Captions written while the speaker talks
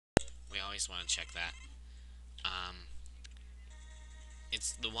case you want to check that.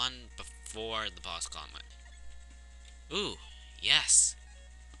 It's the one before the boss gauntlet. Ooh, yes!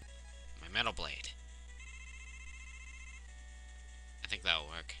 My metal blade. I think that'll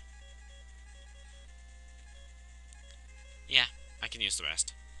work. Yeah, I can use the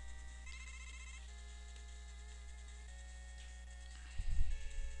rest.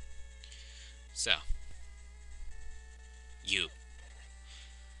 So. You.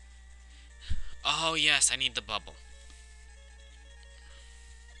 Oh yes, I need the bubble.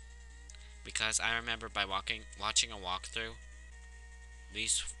 Because I remember by watching a walkthrough,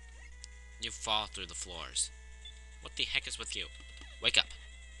 you fall through the floors. What the heck is with you? Wake up,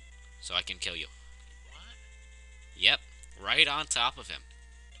 so I can kill you. What? Yep, right on top of him.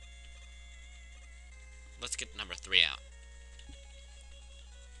 Let's get number 3 out.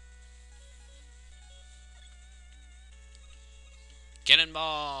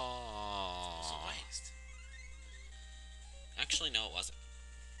 Cannonball! It's a waste. Actually, no, it wasn't.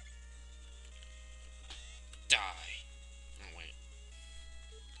 Die. Oh, wait.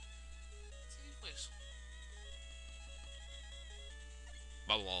 It's a waste.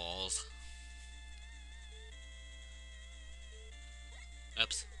 Bubbles.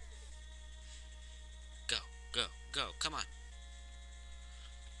 Oops. Go, go, go, come on.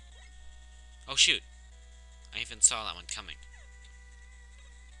 Oh, shoot. I even saw that one coming.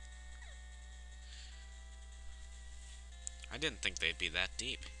 I didn't think they'd be that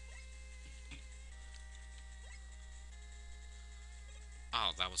deep.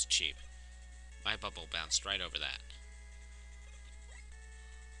 Oh, that was cheap. My bubble bounced right over that.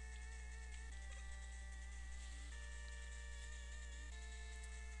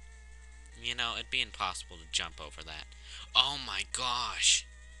 You know, it'd be impossible to jump over that. Oh my gosh!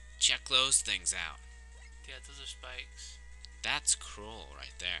 Check those things out. Yeah, those are spikes. That's cruel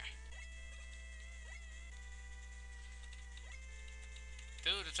right there.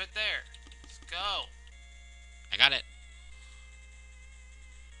 Dude, it's right there. Let's go. I got it.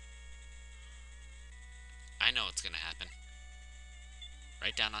 I know what's gonna happen.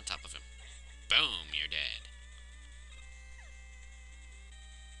 Right down on top of him. Boom, you're dead.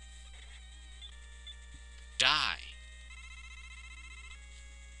 Die.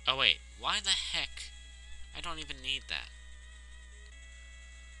 Oh wait, why the heck? I don't even need that.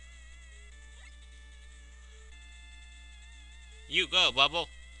 You go, Bubble.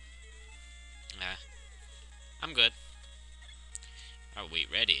 Nah, I'm good. Are we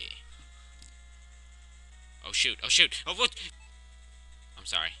ready? Oh shoot, oh shoot, oh what? I'm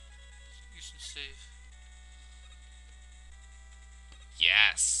sorry. You should save.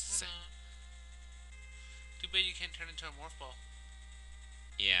 Yes! Oh, no. Too bad you can't turn into a morph ball.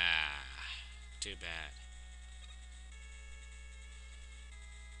 Yeah, too bad.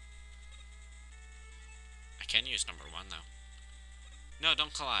 I can use number 1 though. No,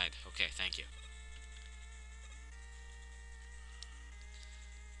 don't collide. Okay, thank you.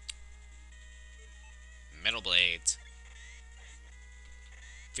 Metal blades.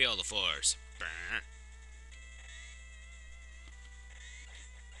 Feel the force. Brr.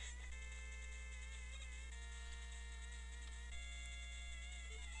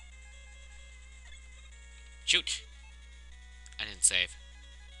 Shoot! I didn't save.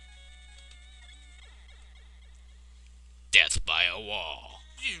 Death by a wall.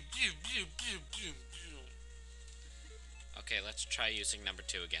 Okay, let's try using number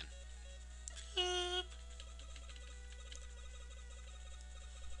 2 again.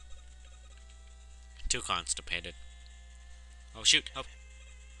 Too constipated. Oh shoot! Oh!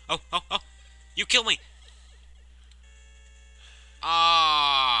 Oh! Oh! Oh! You kill me!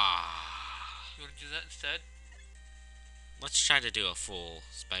 Ah! You want to do that instead? Let's try to do a full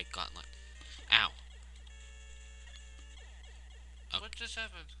spike gauntlet. Ow! Oh. What just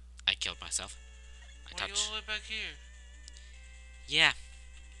happened? I killed myself. Why are you all the way back here? Yeah,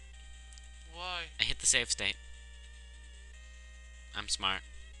 Why? I hit the save state. I'm smart.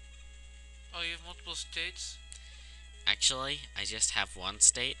 Oh, you have multiple states? Actually, I just have one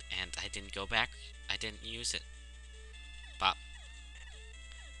state, and I didn't go back. I didn't use it. Pop.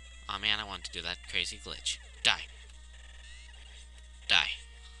 Oh man, I wanted to do that crazy glitch. Die. Die.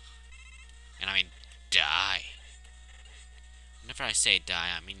 And I mean, die. Whenever I say die,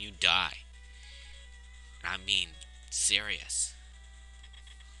 I mean you die. And I mean serious.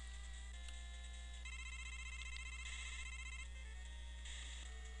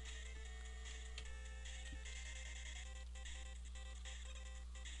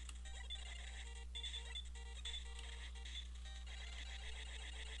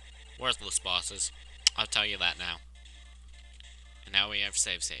 Worthless bosses. I'll tell you that now. And now we have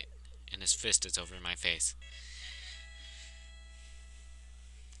save state. and his fist is over my face.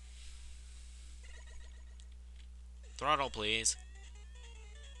 Throttle, please.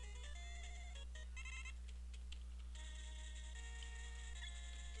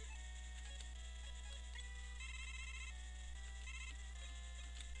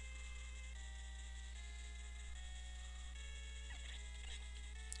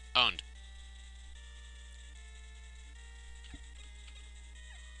 Owned.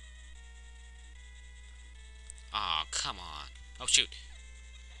 Aw, come on. Oh, shoot.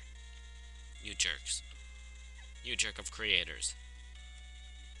 You jerks. You jerk of creators.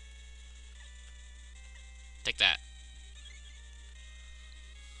 Take that.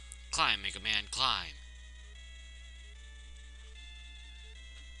 Climb, Megaman, climb.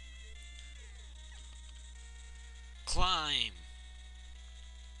 Climb.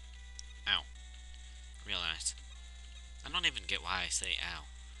 Ow. Realize. I don't even get why I say ow.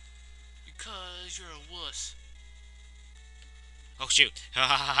 Because you're a wuss. Oh, shoot. Ha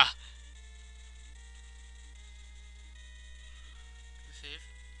ha ha ha. Save.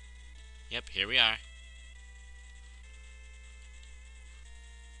 Yep, here we are.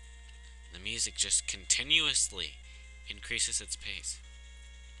 The music just continuously increases its pace.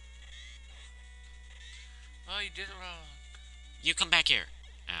 Oh, you did it wrong. You come back here.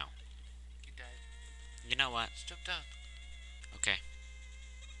 Ow. You died. You know what? Step down. Okay.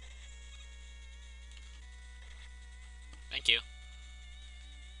 Thank you.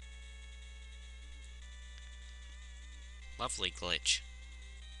 Lovely glitch.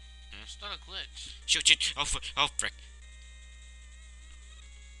 It's not a glitch. Shoot, shoot. Oh, oh, frick.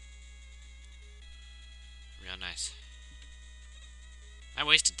 Real nice. I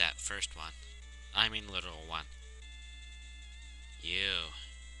wasted that first one. I mean literal one. You.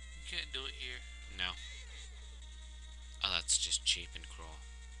 You can't do it here. No. Oh, that's just cheap and cruel.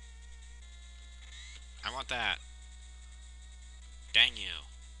 I want that. Dang you.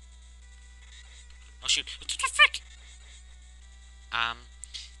 Oh, shoot. What the frick?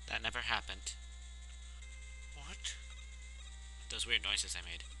 That never happened. What? Those weird noises I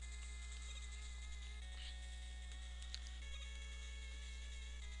made.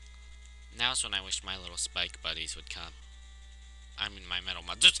 Now's when I wish my little spike buddies would come. I'm in my metal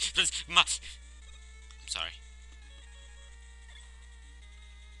mod. I'm sorry.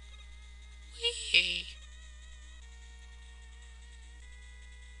 Whee!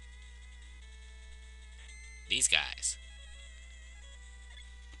 These guys.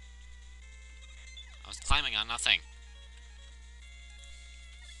 I was climbing on nothing.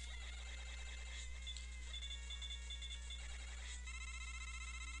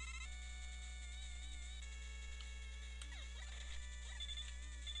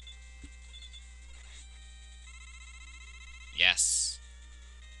 Yes.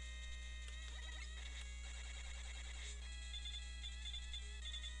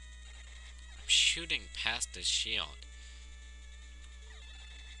 I'm shooting past his shield.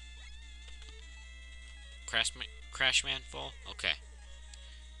 Crashman full? Okay.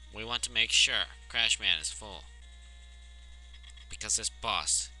 We want to make sure Crashman is full. Because this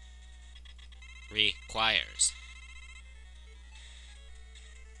boss requires.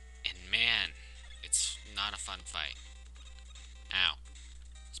 And man, it's not a fun fight. Ow.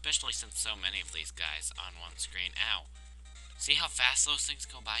 Especially since so many of these guys on one screen. Ow. See how fast those things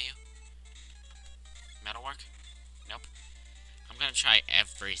go by you? Metalwork? Nope. I'm gonna try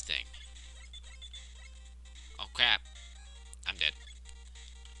everything. Oh crap. I'm dead.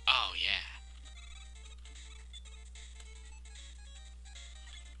 Oh yeah.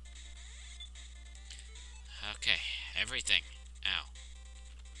 Okay, everything. Ow.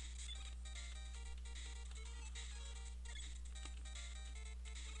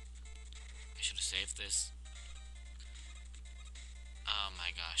 I should have saved this. Oh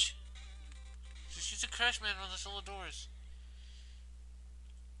my gosh. Just use a Crashman on the solo doors.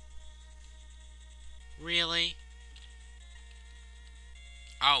 Really?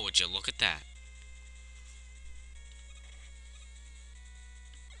 Oh, would you look at that?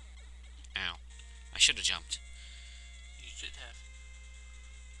 Ow. I should have jumped. You should have.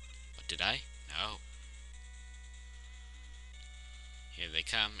 But did I? No. Here they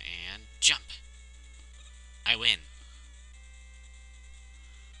come and jump. I win.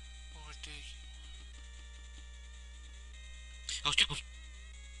 Or do you? Oh, oh.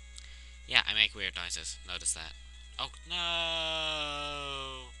 Yeah, I make weird noises. Notice that. Oh,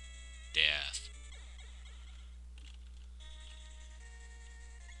 no. Death.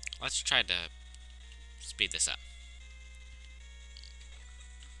 Let's try to speed this up.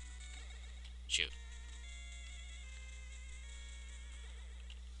 Shoot.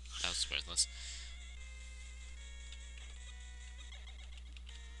 That was useless.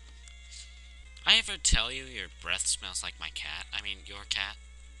 I ever tell you your breath smells like my cat? I mean, your cat?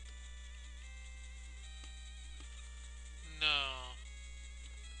 No.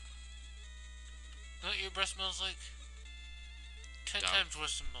 No, your breath smells like 10 Dog. times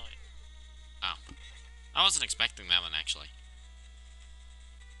worse than mine. Oh. I wasn't expecting that one, actually.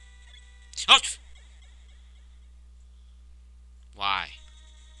 Oh! Why?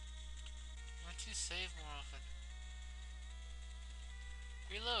 Why don't you save more often?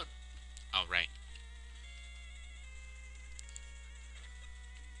 Reload. Oh, right.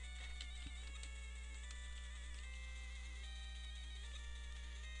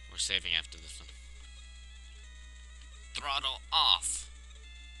 We're saving after this one. Throttle off.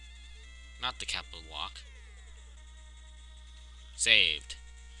 Not the cat will walk. Saved.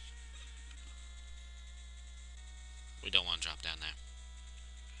 We don't want to drop down there.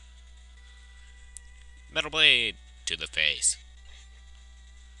 Metal blade to the face.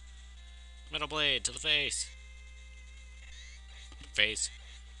 Metal blade to the face. Face.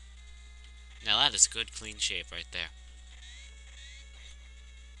 Now that is a good clean shave right there.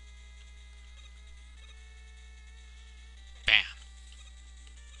 Bam.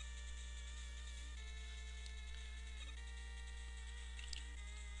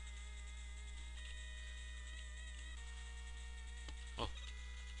 Oh.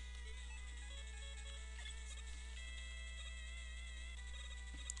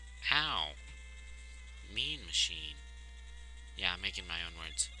 Ow. Mean machine. Yeah, I'm making my own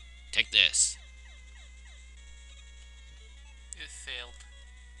words. Take this. It failed.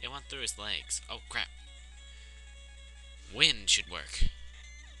 It went through his legs. Oh, crap. Wind should work.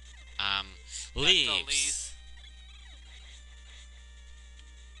 Leaves.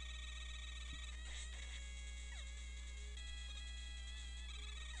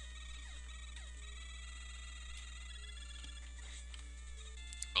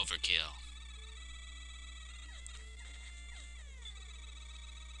 Overkill.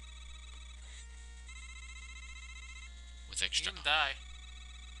 With You extra. can die.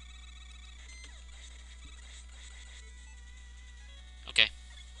 Okay.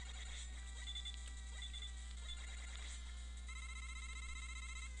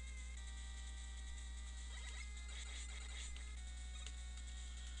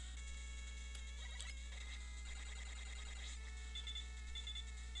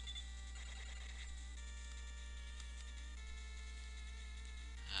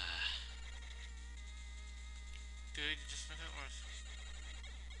 Dude, you just make it worse.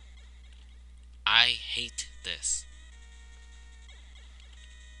 I hate this.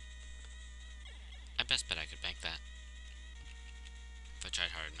 I best bet I could bank that. If I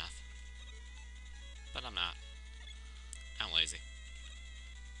tried hard enough. But I'm not. I'm lazy.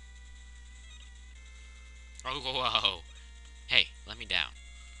 Oh, whoa. Hey, let me down.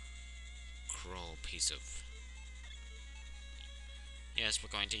 Cruel piece of... Yes, we're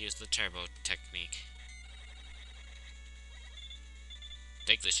going to use the turbo technique.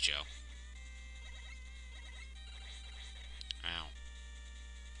 Take this, Joe. Ow.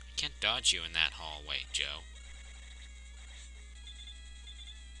 I can't dodge you in that hallway, Joe.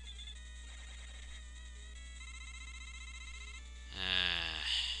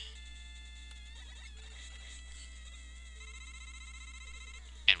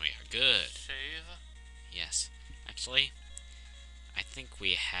 And we are good. Save. Yes. Actually, I think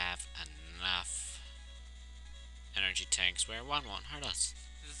we have enough energy tanks where one won't hurt us.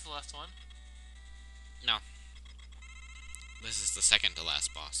 Is this the last one? No. This is the second to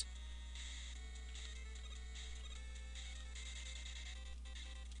last boss.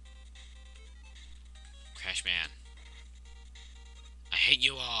 Crash Man. I hate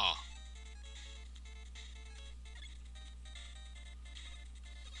you all.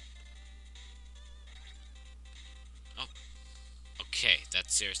 Oh. Okay,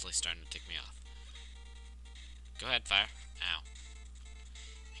 that's seriously starting to tick me off. Go ahead, fire. Ow.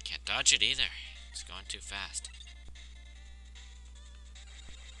 I can't dodge it either. It's going too fast.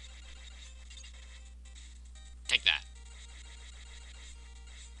 Take that.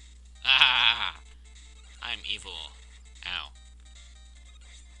 Ah! I'm evil. Ow.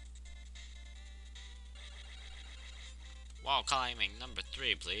 Wall climbing number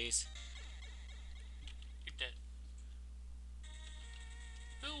 3, please. You're dead.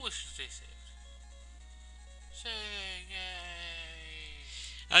 Who wishes they saved? Say yay!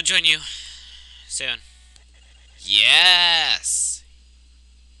 I'll join you soon. Yes!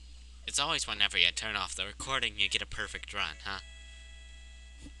 It's always whenever you turn off the recording you get a perfect run, huh?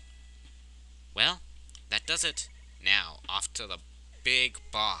 Well, that does it. Now, off to the big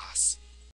boss.